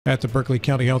at the Berkeley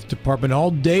County Health Department all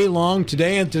day long,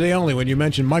 today and today only. When you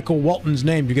mention Michael Whalton's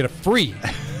name, you get a free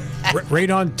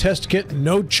radon test kit,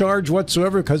 no charge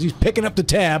whatsoever, because he's picking up the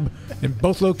tab in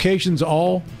both locations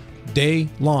all day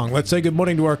long. Let's say good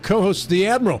morning to our co-host, the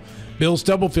Admiral, Bill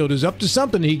Stubblefield, who's up to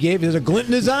something. He gave us a glint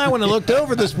in his eye when I looked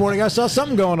over this morning. I saw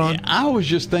something going on. I was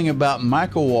just thinking about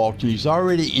Michael Whalton. He's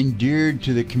already endeared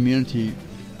to the community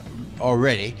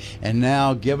already, and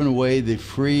now giving away the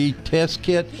free test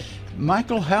kit.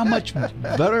 Michael, how much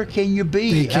better can you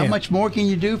be? How much more can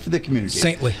you do for the community?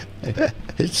 Saintly.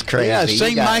 It's crazy. Yeah,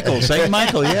 St. Michael. St.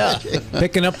 Michael, yeah.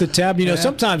 Picking up the tab. You know,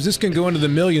 sometimes this can go into the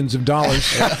millions of dollars,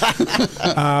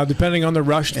 depending on the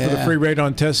rush for the free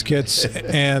radon test kits.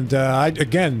 And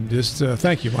again, just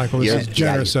thank you, Michael. This is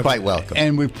generous of you. Quite welcome.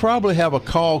 And we probably have a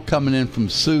call coming in from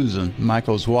Susan,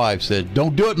 Michael's wife, said,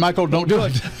 "Don't do it, Michael, don't do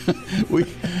it.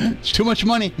 It's too much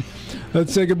money."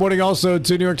 Let's say good morning also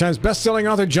to New York Times bestselling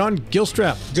author John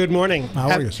Gilstrap. Good morning.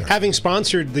 How are you, sir? Having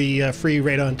sponsored the free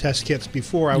radon test kits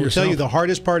before, I will tell you the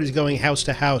hardest part is going house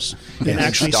to house and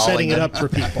actually setting it up for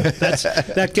people.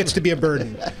 That gets to be a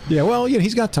burden. Yeah, well,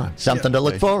 he's got time. Something to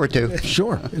look forward to.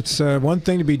 Sure. It's one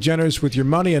thing to be generous with your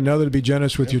money, another to be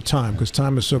generous with your time, because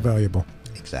time is so valuable.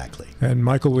 Exactly. And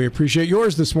Michael, we appreciate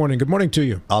yours this morning. Good morning to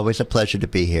you. Always a pleasure to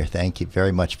be here. Thank you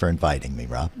very much for inviting me,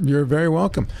 Rob. You're very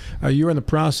welcome. You're in the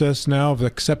process now of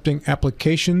accepting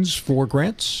applications for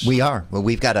grants? We are. Well,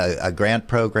 we've got a grant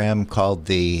program called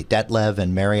the Detlev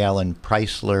and Mary Ellen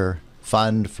Preisler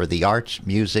Fund for the Arts,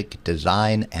 Music,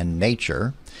 Design, and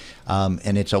Nature.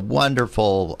 And it's a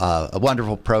wonderful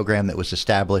program that was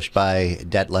established by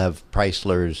Detlev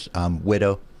Preisler's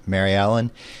widow, Mary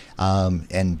Ellen.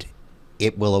 And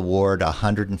it will award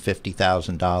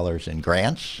 $150,000 in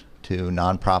grants to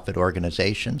nonprofit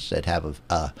organizations that have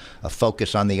a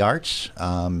focus on the arts,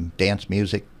 dance,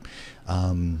 music,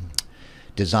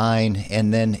 design,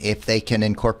 and then if they can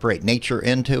incorporate nature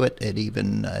into it, it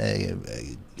even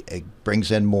it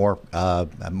brings in more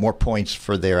points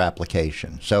for their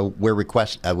application. So we've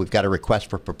got a request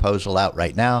for proposal out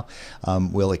right now.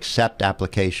 We'll accept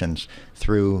applications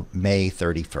through May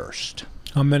 31st.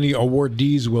 How many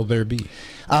awardees will there be?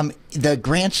 The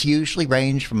grants usually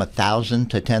range from $1,000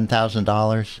 to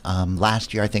 $10,000.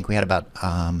 Last year, I think we had about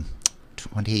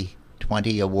 20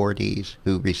 awardees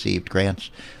who received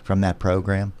grants from that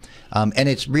program. And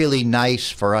it's really nice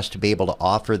for us to be able to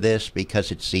offer this because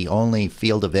it's the only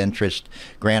field of interest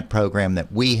grant program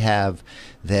that we have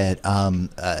that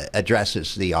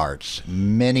addresses the arts.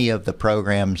 Many of the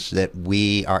programs that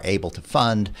we are able to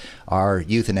fund are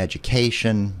youth and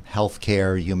education,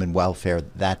 healthcare, human welfare,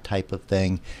 that type of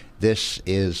thing. This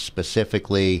is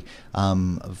specifically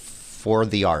for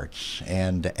the arts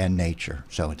and nature.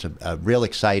 So it's a real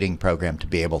exciting program to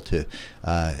be able to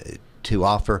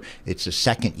offer. It's the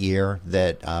second year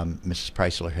that Mrs.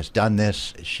 Preisler has done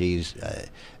this. She's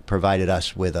provided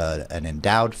us with an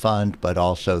endowed fund, but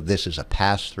also this is a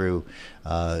pass-through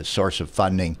source of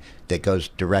funding that goes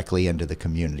directly into the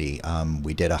community.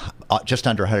 We did just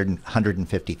under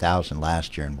 $150,000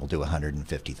 last year, and we'll do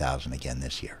 $150,000 again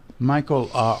this year. Michael,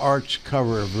 arts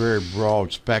cover a very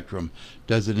broad spectrum.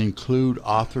 Does it include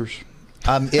authors?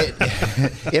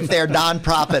 If they're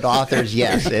nonprofit authors,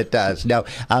 yes, it does. No,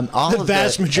 the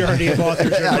vast majority of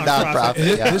authors are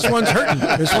nonprofit. Yeah. This one's hurting.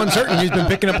 This one's hurting. He's been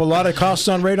picking up a lot of costs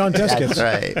on radon test kits.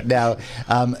 That's right. Now,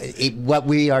 what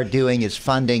we are doing is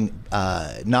funding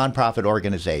nonprofit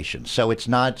organizations. So it's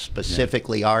not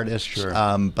specifically artists,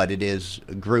 but it is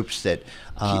groups that.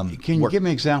 Can you give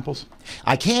me examples?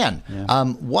 I can. Yeah.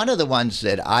 One of the ones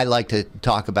that I like to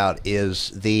talk about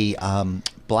is the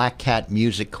Black Cat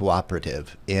Music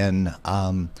Cooperative in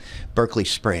Berkeley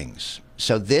Springs.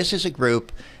 So this is a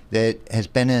group that has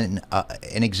been in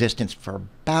existence for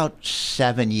about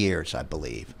 7 years, I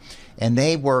believe. And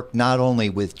they work not only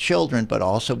with children, but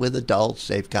also with adults.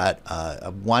 They've got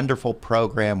a wonderful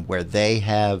program where they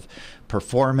have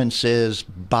performances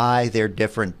by their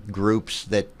different groups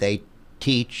that they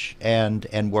teach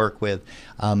and work with.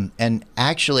 And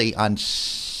actually on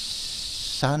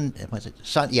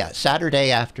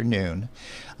Saturday afternoon,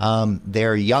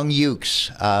 their Young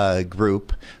Ukes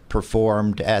group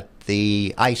performed at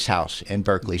the Ice House in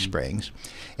Berkeley Springs.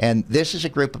 And this is a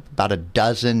group of about a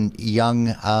dozen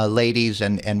young ladies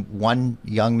and one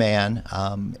young man,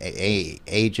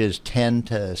 ages 10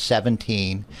 to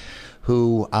 17,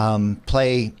 who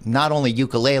play not only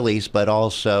ukuleles but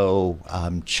also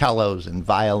cellos and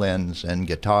violins and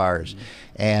guitars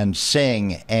and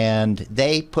sing. And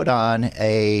they put on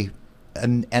an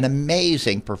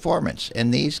amazing performance.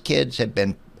 And these kids have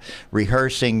been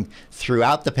rehearsing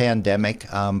throughout the pandemic.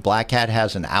 Black Hat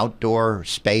has an outdoor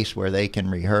space where they can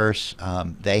rehearse.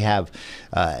 They have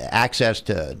access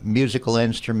to musical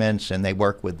instruments, and they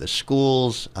work with the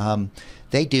schools.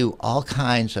 They do all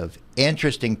kinds of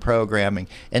interesting programming,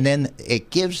 and then it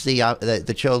gives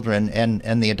the children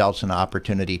and the adults an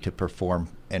opportunity to perform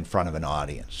in front of an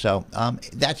audience. So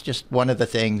that's just one of the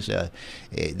things that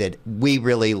we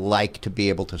really like to be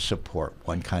able to support,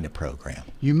 one kind of program.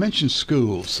 You mentioned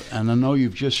schools, and I know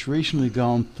you've just recently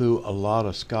gone through a lot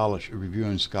of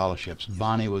reviewing scholarships.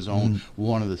 Bonnie was on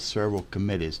one of the several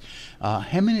committees.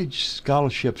 How many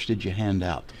scholarships did you hand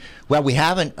out? Well, we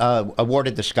haven't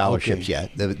awarded the scholarships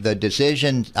yet. The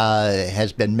decision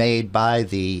has been made by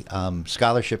the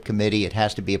scholarship committee. It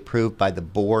has to be approved by the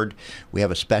board. We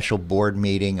have a special board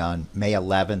meeting on May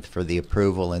 11th for the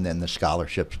approval, and then the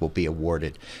scholarships will be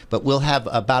awarded. But we'll have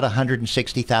about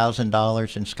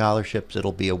 $160,000 in scholarships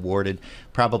that'll be awarded.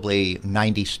 Probably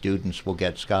 90 students will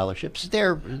get scholarships.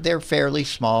 They're fairly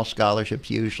small scholarships,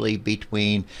 usually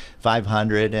between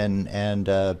 $500 and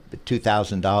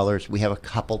 $2,000. We have a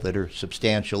couple that are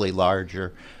substantially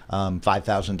larger.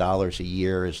 $5,000 a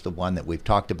year is the one that we've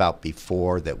talked about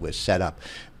before, that was set up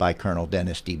by Colonel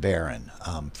Dennis D. Barron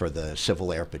for the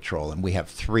Civil Air Patrol, and we have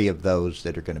 3 of those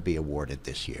that are going to be awarded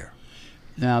this year.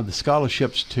 Now, the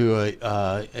scholarships to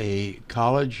a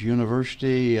college,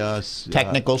 university,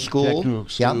 technical school. Technical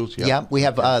schools, yeah. We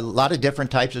have a lot of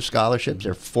different types of scholarships.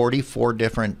 There are 44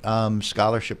 different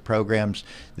scholarship programs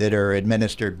that are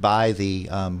administered by the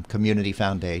Community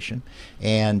Foundation,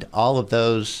 and all of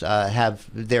those have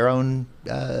their own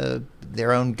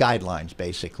guidelines,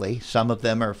 basically. Some of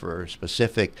them are for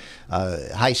specific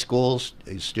high schools,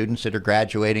 students that are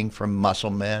graduating from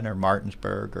Musselman or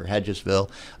Martinsburg or Hedgesville.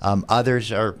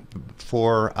 Others are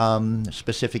for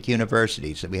specific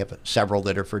universities. We have several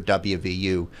that are for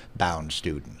WVU-bound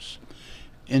students.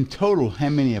 In total, how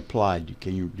many applied?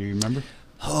 Do you remember?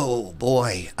 Oh,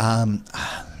 boy.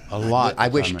 A lot. I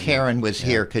wish Karen was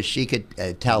here because she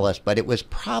could tell us, but it was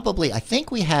probably, I think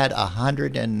we had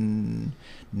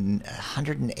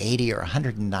 180 or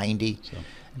 190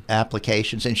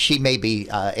 applications, and she may be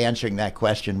answering that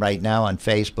question right now on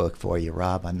Facebook for you,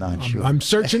 Rob. I'm not sure. I'm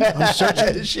searching.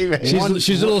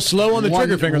 She's a little slow on the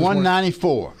trigger finger.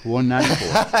 194.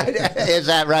 194. Is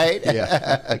that right?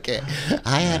 Yeah. Okay.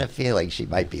 I had a feeling she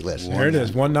might be listening. There it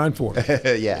is,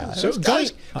 194. Yeah. So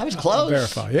I was close.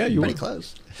 Verify. Yeah, you pretty were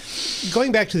close.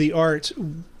 Going back to the arts,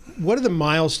 what are the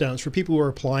milestones for people who are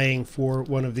applying for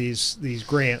one of these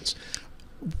grants?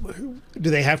 Do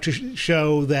they have to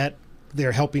show that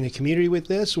they're helping the community with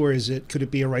this, or could it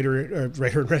be a writer in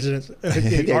residence,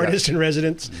 artist in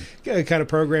residence kind of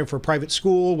program for a private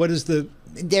school? What is the?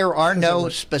 There are no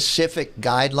specific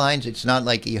guidelines. It's not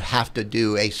like you have to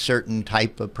do a certain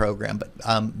type of program, but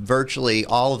virtually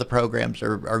all of the programs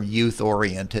are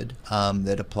youth-oriented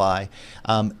that apply.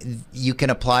 You can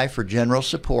apply for general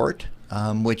support,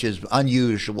 which is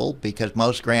unusual because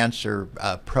most grants are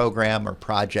program or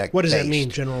project-based. What does that mean,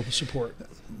 general support?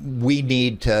 We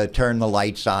need to turn the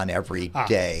lights on every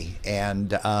day,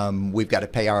 and we've got to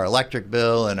pay our electric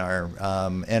bill and our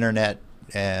internet,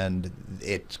 and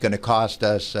it's going to cost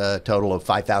us a total of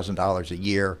 $5,000 a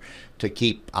year to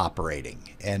keep operating,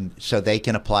 and so they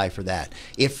can apply for that.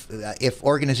 If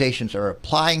organizations are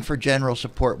applying for general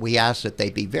support, we ask that they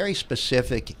be very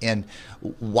specific in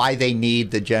why they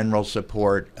need the general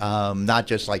support, not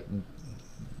just like,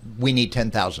 we need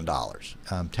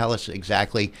 $10,000. Tell us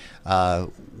exactly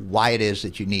why it is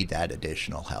that you need that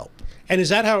additional help. And is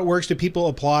that how it works? Do people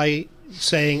apply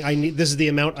saying, "I need this is the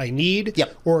amount I need"?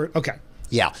 Yep. Or okay.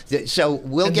 Yeah. So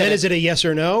we'll and get. Then is it a yes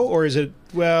or no, or is it,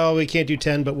 well, we can't do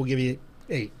 10, but we'll give you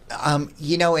 8?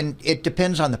 You know, and it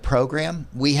depends on the program.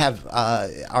 We have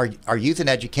our youth and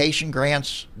education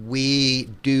grants. We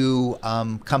do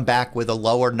come back with a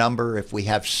lower number if we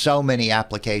have so many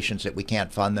applications that we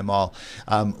can't fund them all.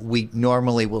 We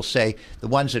normally will say the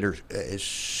ones that are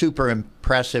super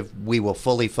impressive, we will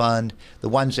fully fund. The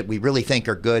ones that we really think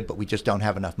are good, but we just don't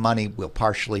have enough money, we'll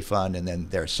partially fund, and then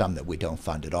there are some that we don't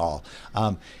fund at all.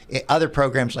 Other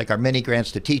programs like our mini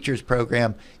grants to teachers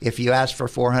program, if you ask for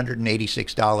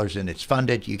 $486 and it's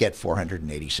funded, you get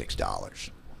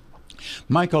 $486.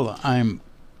 Michael, I'm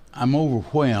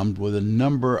overwhelmed with a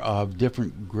number of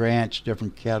different grants,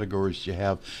 different categories you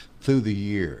have through the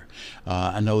year.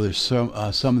 I know there's some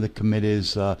of the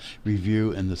committees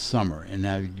review in the summer, and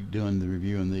now you're doing the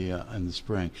review in the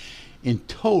spring. In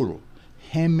total,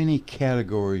 how many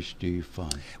categories do you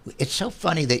fund? It's so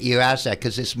funny that you asked that,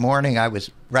 because this morning I was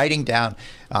writing down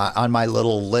on my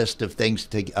little list of things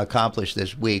to accomplish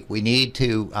this week. We need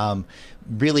to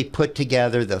really put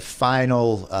together the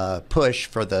final push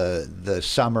for the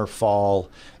summer, fall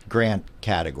grant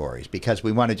categories, because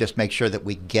we want to just make sure that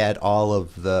we get all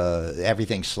of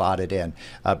everything slotted in.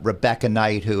 Rebecca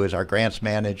Knight, who is our grants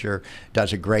manager,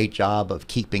 does a great job of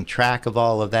keeping track of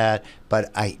all of that,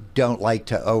 but I don't like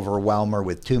to overwhelm her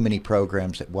with too many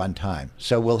programs at one time.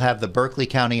 So we'll have the Berkeley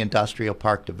County Industrial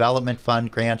Park Development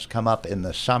Fund grants come up in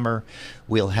the summer.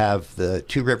 We'll have the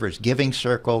Two Rivers Giving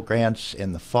Circle grants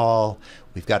in the fall.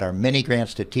 We've got our mini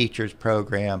grants to teachers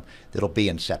program that'll be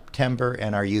in September,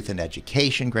 and our youth and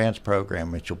education grants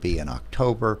program, which will be in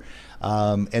October.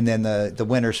 And then the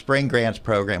winter spring grants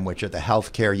program, which are the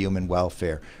healthcare, human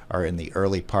welfare, are in the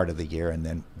early part of the year. And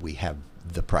then we have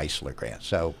the Chrysler grant.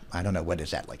 So I don't know, what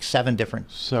is that, like seven different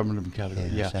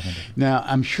categories? Yeah. 7 different. Now,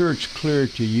 I'm sure it's clear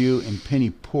to you and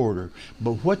Penny Porter,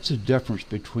 but what's the difference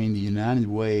between the United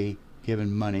Way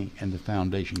giving money and the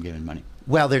foundation giving money?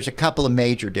 Well, there's a couple of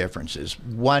major differences.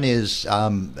 One is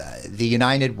the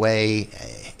United Way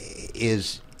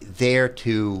is there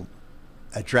to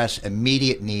address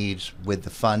immediate needs with the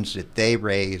funds that they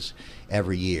raise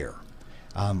every year.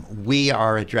 We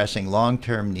are addressing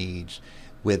long-term needs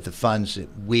with the funds that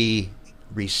we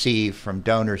receive from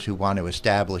donors who want to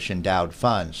establish endowed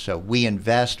funds. So we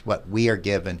invest what we are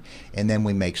given, and then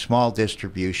we make small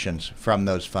distributions from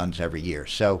those funds every year.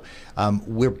 So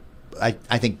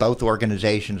I think both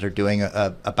organizations are doing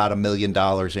about $1 million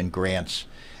in grants,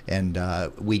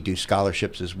 and we do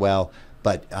scholarships as well.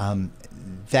 But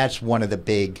that's one of the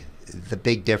big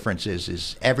differences,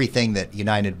 is everything that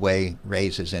United Way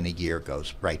raises in a year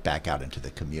goes right back out into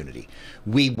the community.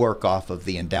 We work off of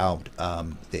the endowed,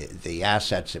 the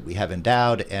assets that we have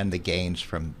endowed and the gains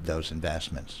from those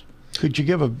investments. Could you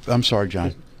give I'm sorry,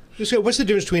 John. Just what's the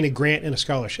difference between a grant and a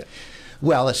scholarship?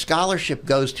 Well, a scholarship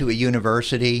goes to a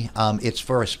university. It's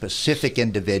for a specific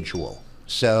individual.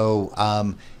 So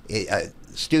a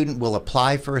student will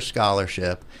apply for a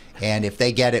scholarship, and if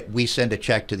they get it, we send a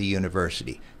check to the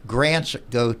university. Grants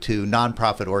go to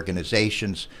nonprofit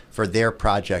organizations for their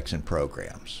projects and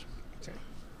programs.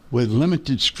 With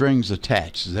limited strings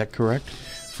attached, is that correct?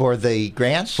 For the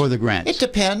grants? For the grants. It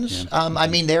depends. Yeah. I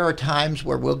mean, there are times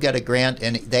where we'll get a grant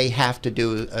and they have to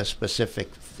do a specific,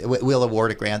 we'll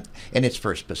award a grant and it's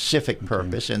for a specific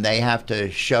purpose, and they have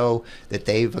to show that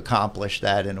they've accomplished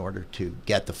that in order to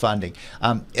get the funding.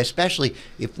 Especially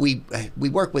if we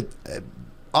work with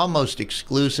almost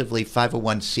exclusively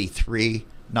 501c3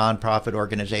 nonprofit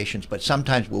organizations, but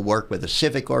sometimes we'll work with a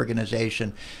civic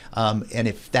organization, and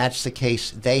if that's the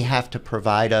case, they have to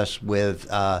provide us with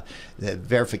the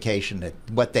verification that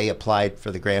what they applied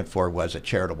for the grant for was a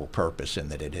charitable purpose and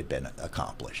that it had been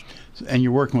accomplished. And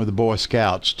you're working with the Boy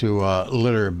Scouts to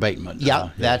litter abatement. Yeah,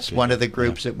 that's one of the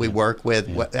groups that we work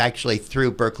with, actually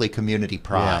through Berkeley Community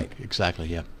Pride. Yeah, exactly,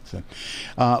 yeah. So,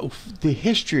 the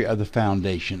history of the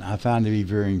foundation I found to be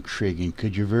very intriguing.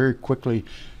 Could you very quickly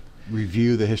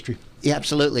review the history? Yeah,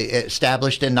 absolutely.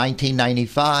 Established in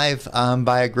 1995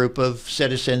 by a group of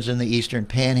citizens in the Eastern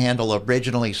Panhandle,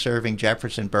 originally serving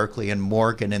Jefferson, Berkeley, and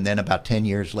Morgan, and then about 10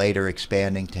 years later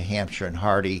expanding to Hampshire and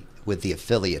Hardy with the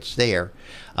affiliates there.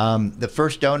 The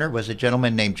first donor was a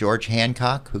gentleman named George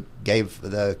Hancock, who gave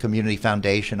the Community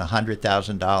Foundation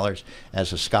 $100,000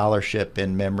 as a scholarship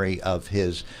in memory of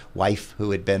his wife,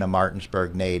 who had been a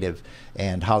Martinsburg native.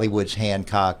 And Holly Woods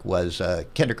Hancock was a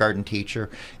kindergarten teacher,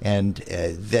 and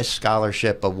this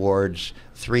scholarship awards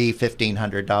 3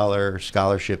 $1,500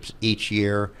 scholarships each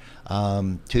year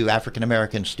to African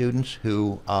American students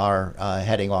who are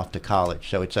heading off to college.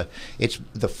 So it's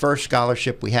the first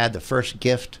scholarship we had, the first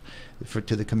gift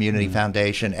to the Community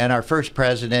Foundation. And our first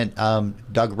president,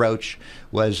 Doug Roach,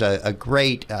 was a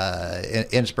great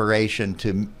inspiration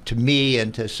to me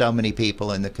and to so many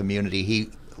people in the community. He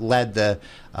led the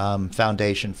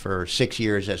foundation for 6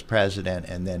 years as president,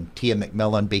 and then Tia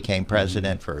McMillan became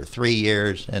president for 3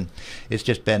 years. And it's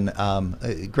just been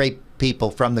great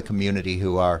people from the community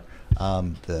who are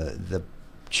the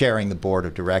chairing the board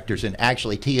of directors. And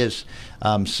actually, Tia's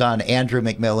son, Andrew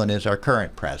McMillan, is our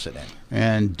current president.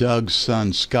 And Doug's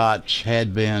son, Scott,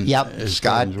 had been. Yep,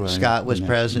 Scott was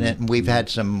president, and we've had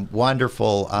some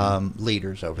wonderful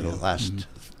leaders over the last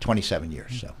 27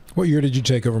 years. So. What year did you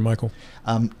take over, Michael?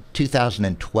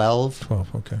 2012.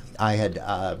 12, okay. I had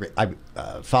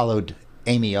followed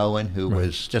Amy Owen, who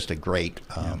was just a great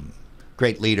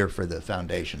leader for the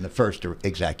foundation, the first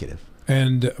executive.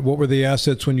 And what were the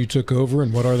assets when you took over,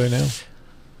 and what are they now?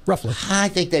 roughly? I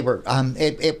think they were.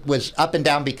 It was up and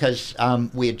down because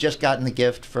we had just gotten the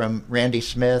gift from Randy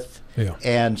Smith. Yeah.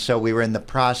 And so we were in the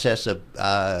process of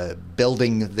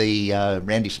building the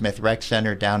Randy Smith Rec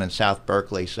Center down in South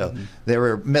Berkeley. So there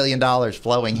were $1 million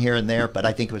flowing here and there, but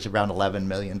I think it was around $11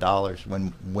 million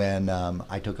when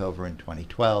I took over in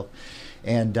 2012.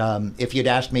 And if you'd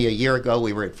asked me a year ago,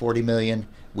 we were at 40 million.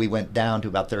 We went down to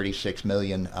about 36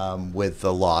 million with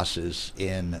the losses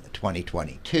in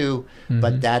 2022,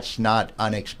 but that's not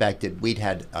unexpected. We'd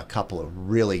had a couple of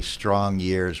really strong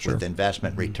years with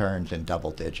investment returns in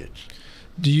double digits.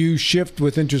 Do you shift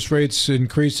with interest rates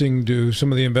increasing? Do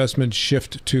some of the investments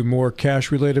shift to more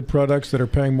cash-related products that are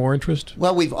paying more interest?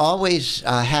 Well, we've always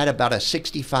had about a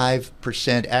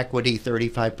 65% equity,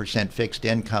 35% fixed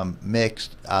income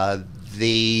mix.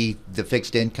 The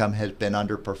fixed income has been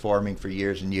underperforming for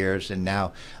years and years, and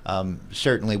now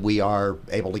certainly we are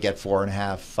able to get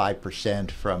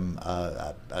 4.5–5% from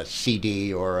a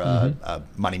CD or a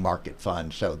money market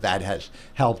fund. So that has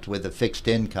helped with the fixed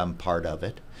income part of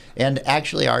it. And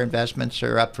actually, our investments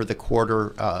are up for the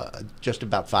quarter, just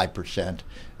about 5%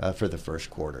 for the first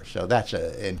quarter. So that's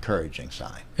an encouraging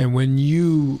sign. And when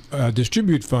you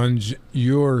distribute funds,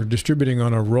 you're distributing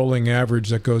on a rolling average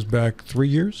that goes back 3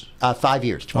 years? 5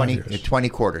 years, 20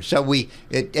 quarters. So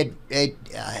it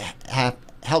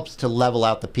helps to level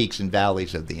out the peaks and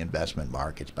valleys of the investment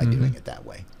markets by doing it that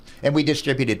way. And we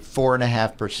distributed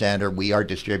 4.5%, or we are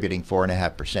distributing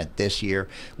 4.5% this year.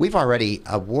 We've already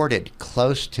awarded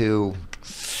close to,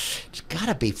 it's got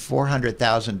to be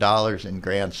 $400,000 in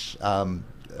grants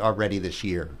already this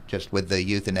year, just with the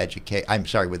youth and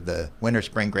with the Winter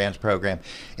Spring Grants program.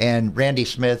 And Randy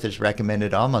Smith has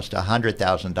recommended almost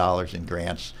 $100,000 in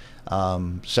grants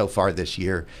so far this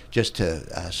year, just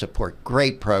to support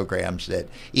great programs that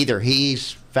either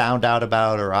he's found out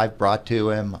about or I've brought to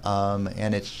him,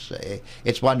 and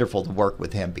it's wonderful to work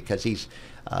with him because he's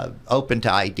open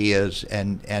to ideas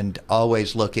and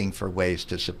always looking for ways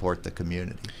to support the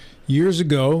community. Years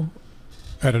ago,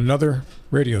 at another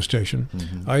radio station,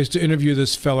 I used to interview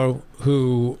this fellow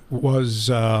who was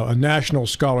a national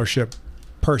scholarship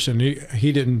person.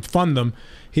 He didn't fund them,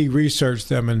 he researched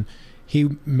them, and he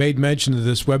made mention of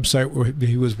this website where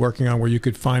he was working on where you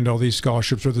could find all these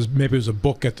scholarships, or maybe it was a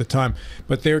book at the time.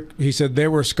 But he said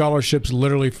there were scholarships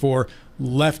literally for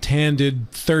left-handed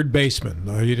third basemen,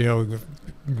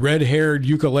 red-haired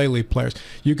ukulele players.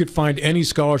 You could find any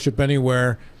scholarship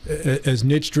anywhere, as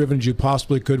niche-driven as you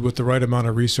possibly could with the right amount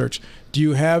of research. Do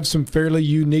you have some fairly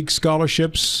unique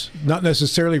scholarships? Not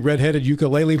necessarily red-headed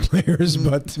ukulele players,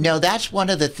 but... No, that's one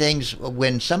of the things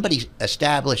when somebody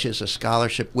establishes a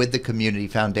scholarship with the Community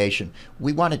Foundation,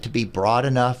 we want it to be broad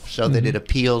enough so that it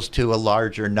appeals to a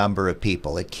larger number of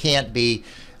people. It can't be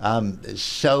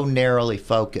so narrowly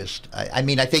focused. I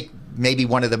mean, I think maybe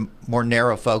one of the more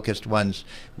narrow-focused ones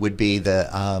would be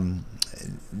the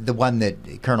one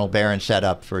that Colonel Barron set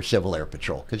up for Civil Air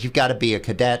Patrol, because you've got to be a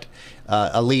cadet,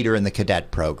 a leader in the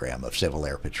cadet program of Civil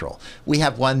Air Patrol. We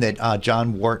have one that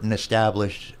John Whalton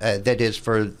established that is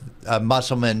for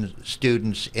Musselman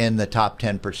students in the top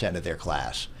 10% of their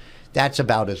class. That's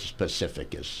about as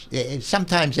specific as.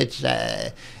 Sometimes it's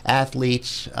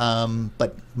athletes,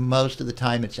 but most of the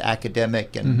time it's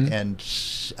academic and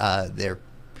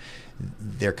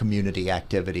their community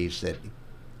activities that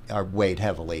are weighed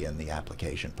heavily in the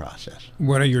application process.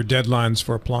 What are your deadlines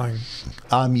for applying?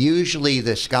 Usually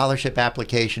the scholarship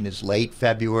application is late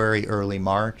February, early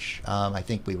March. I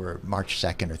think we were March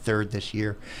 2nd or 3rd this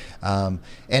year. And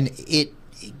it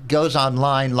goes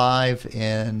online live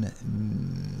in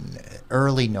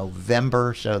early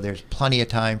November, so there's plenty of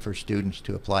time for students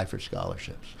to apply for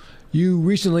scholarships. You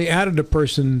recently added a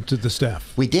person to the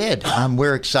staff. We did.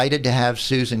 We're excited to have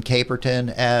Susan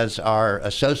Caperton as our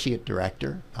associate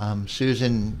director.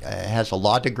 Susan has a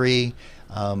law degree,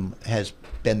 has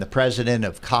been the president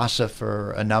of CASA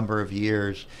for a number of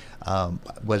years,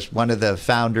 was one of the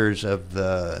founders of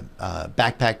the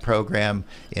backpack program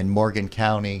in Morgan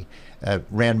County,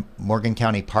 ran Morgan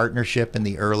County Partnership in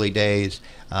the early days,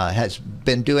 has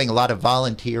been doing a lot of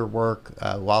volunteer work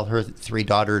while her 3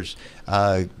 daughters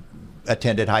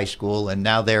attended high school, and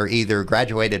now they're either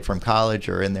graduated from college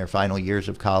or in their final years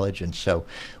of college, and so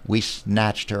we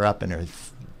snatched her up and are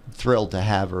thrilled to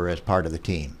have her as part of the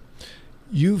team.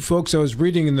 You folks, I was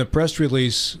reading in the press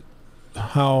release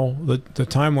how the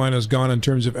timeline has gone in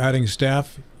terms of adding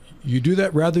staff. You do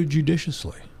that rather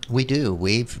judiciously. We do.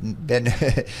 We've been,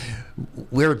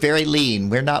 we're very lean.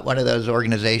 We're not one of those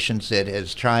organizations that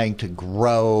is trying to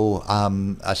grow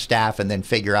a staff and then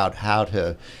figure out how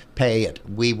to pay it.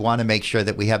 We want to make sure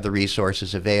that we have the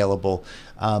resources available.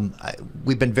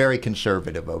 We've been very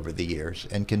conservative over the years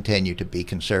and continue to be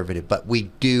conservative, but we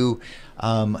do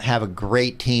have a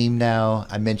great team now.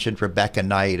 I mentioned Rebecca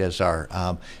Knight as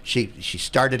our, she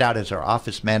started out as our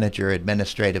office manager,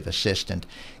 administrative assistant,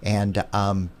 and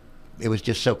it was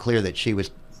just so clear that she was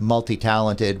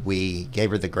multi-talented. We gave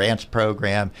her the grants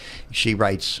program. She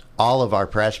writes all of our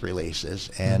press releases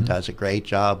and does a great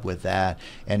job with that,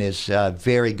 and is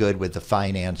very good with the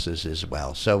finances as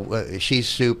well. So she's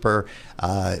super.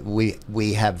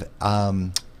 We have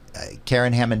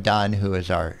Karen Hammond Dunn, who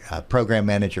is our program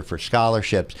manager for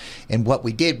scholarships. And what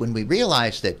we did when we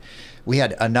realized that we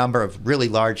had a number of really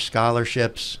large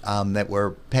scholarships that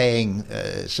were paying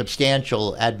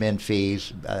substantial admin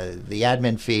fees. The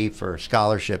admin fee for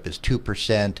scholarship is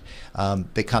 2%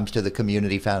 that comes to the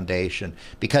community foundation.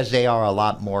 Because they are a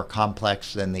lot more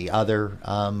complex than the other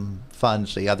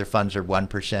funds. The other funds are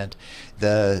 1%.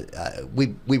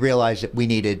 We realized that we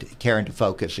needed Karen to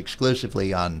focus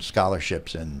exclusively on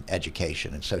scholarships and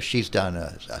education, and so she's done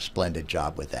a splendid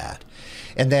job with that.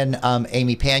 And then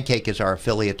Amy Pancake is our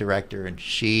affiliate director, and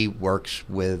she works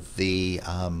with the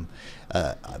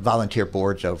volunteer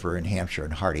boards over in Hampshire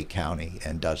and Hardy County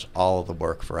and does all the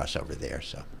work for us over there.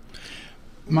 So,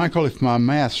 Michael, if my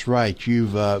math's right,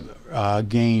 you've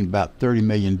gained about $30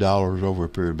 million over a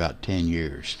period of about 10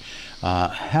 years.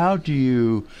 How do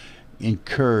you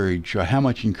encourage, or how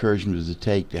much encouragement does it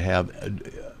take to have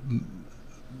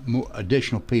more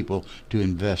additional people to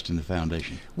invest in the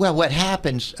foundation? Well, what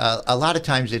happens, a lot of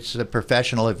times it's the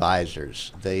professional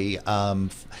advisors, the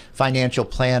financial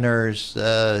planners,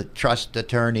 trust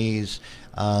attorneys,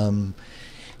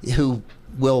 who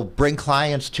will bring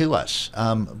clients to us.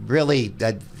 Really,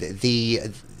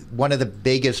 one of the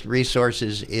biggest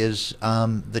resources is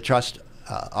the trust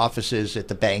offices at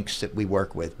the banks that we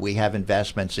work with. We have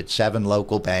investments at 7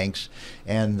 local banks,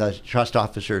 and the trust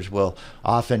officers will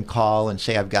often call and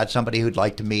say, I've got somebody who'd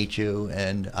like to meet you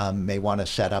and may want to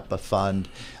set up a fund.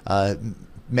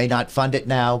 May not fund it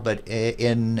now, but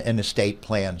in an estate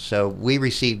plan. So we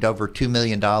received over $2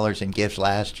 million in gifts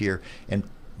last year, and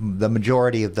the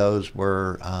majority of those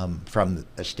were from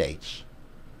estates.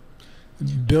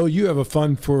 Bill, you have a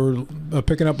fund for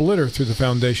picking up litter through the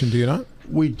foundation, do you not?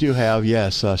 We do have,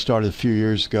 yes. Started a few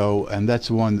years ago, and that's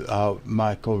the one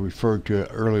Michael referred to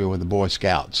earlier with the Boy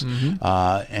Scouts.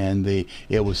 And it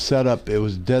was set up, it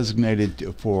was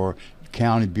designated for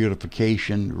county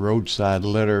beautification, roadside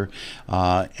litter,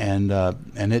 and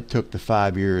it took the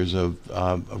 5 years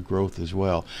of growth as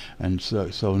well. And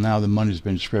so now the money's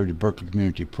been distributed to Berkeley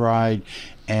Community Pride,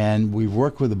 and we've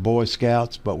worked with the Boy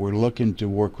Scouts, but we're looking to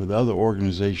work with other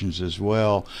organizations as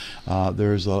well.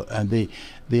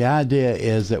 The idea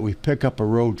is that we pick up a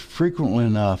road frequently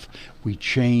enough, we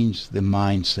change the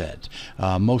mindset.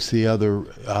 Most of the other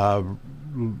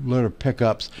litter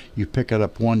pickups, you pick it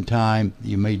up one time,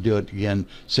 you may do it again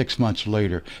 6 months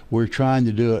later. We're trying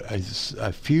to do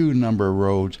a few number of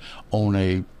roads on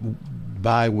a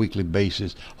bi-weekly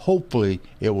basis. Hopefully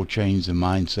it will change the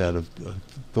mindset of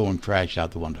throwing trash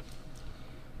out the window.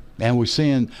 And we're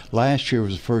seeing, last year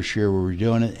was the first year we were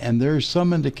doing it, and there's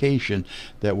some indication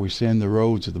that we're seeing the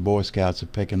roads that the Boy Scouts are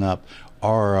picking up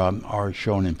are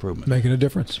showing improvement. Making a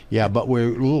difference. Yeah, but we're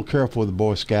a little careful with the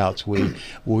Boy Scouts. We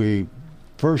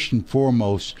first and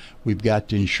foremost, we've got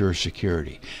to ensure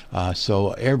security.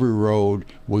 So every road,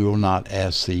 we will not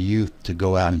ask the youth to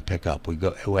go out and pick up. We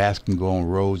ask them to go on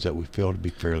roads that we feel to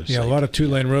be fairly safe. Yeah, a lot of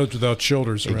 2-lane roads without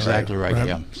shoulders. Exactly right.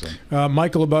 Yeah. So.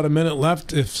 Michael, about a minute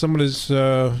left. If someone is,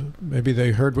 maybe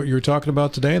they heard what you were talking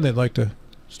about today and they'd like to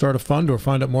start a fund or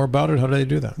find out more about it, how do they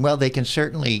do that? Well, they can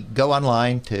certainly go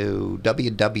online to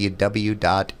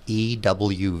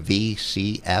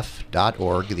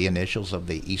www.ewvcf.org, the initials of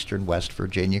the Eastern West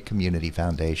Virginia Community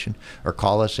Foundation, or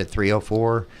call us at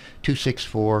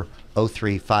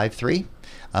 304-264-0353.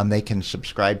 They can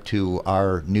subscribe to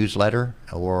our newsletter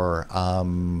or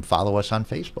follow us on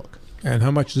Facebook. And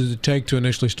how much does it take to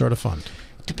initially start a fund?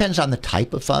 Depends on the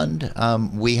type of fund.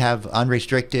 We have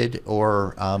unrestricted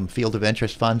or field of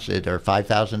interest funds that are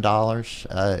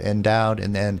 $5,000 endowed,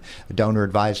 and then a donor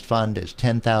advised fund is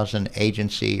 $10,000,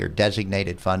 agency or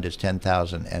designated fund is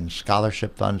 $10,000, and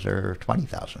scholarship funds are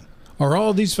 $20,000. Are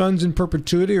all of these funds in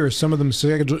perpetuity, or are some of them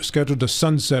scheduled to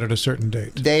sunset at a certain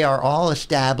date? They are all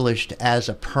established as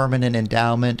a permanent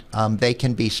endowment. They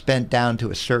can be spent down to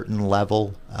a certain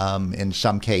level in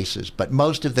some cases, but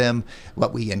most of them,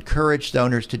 what we encourage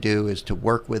donors to do is to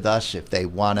work with us if they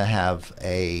want to have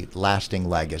a lasting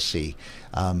legacy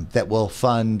that will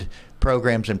fund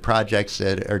programs and projects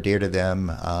that are dear to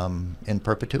them in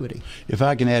perpetuity. If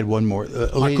I can add one more.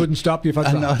 I couldn't stop you if I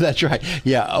tried. No, that's right.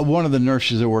 Yeah, one of the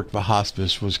nurses that worked for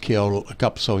hospice was killed a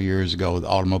couple so years ago with an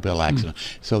automobile accident.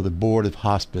 So the board of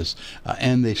hospice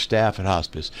and the staff at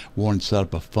hospice wanted to set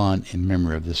up a fund in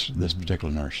memory of this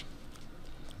particular nurse.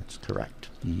 That's correct.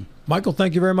 Michael,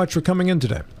 thank you very much for coming in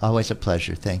today. Always a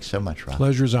pleasure. Thanks so much, Rob.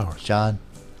 Pleasure's ours. John,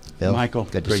 Bill, Michael,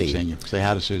 good to great see seeing you. Say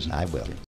hi to Susan. I will.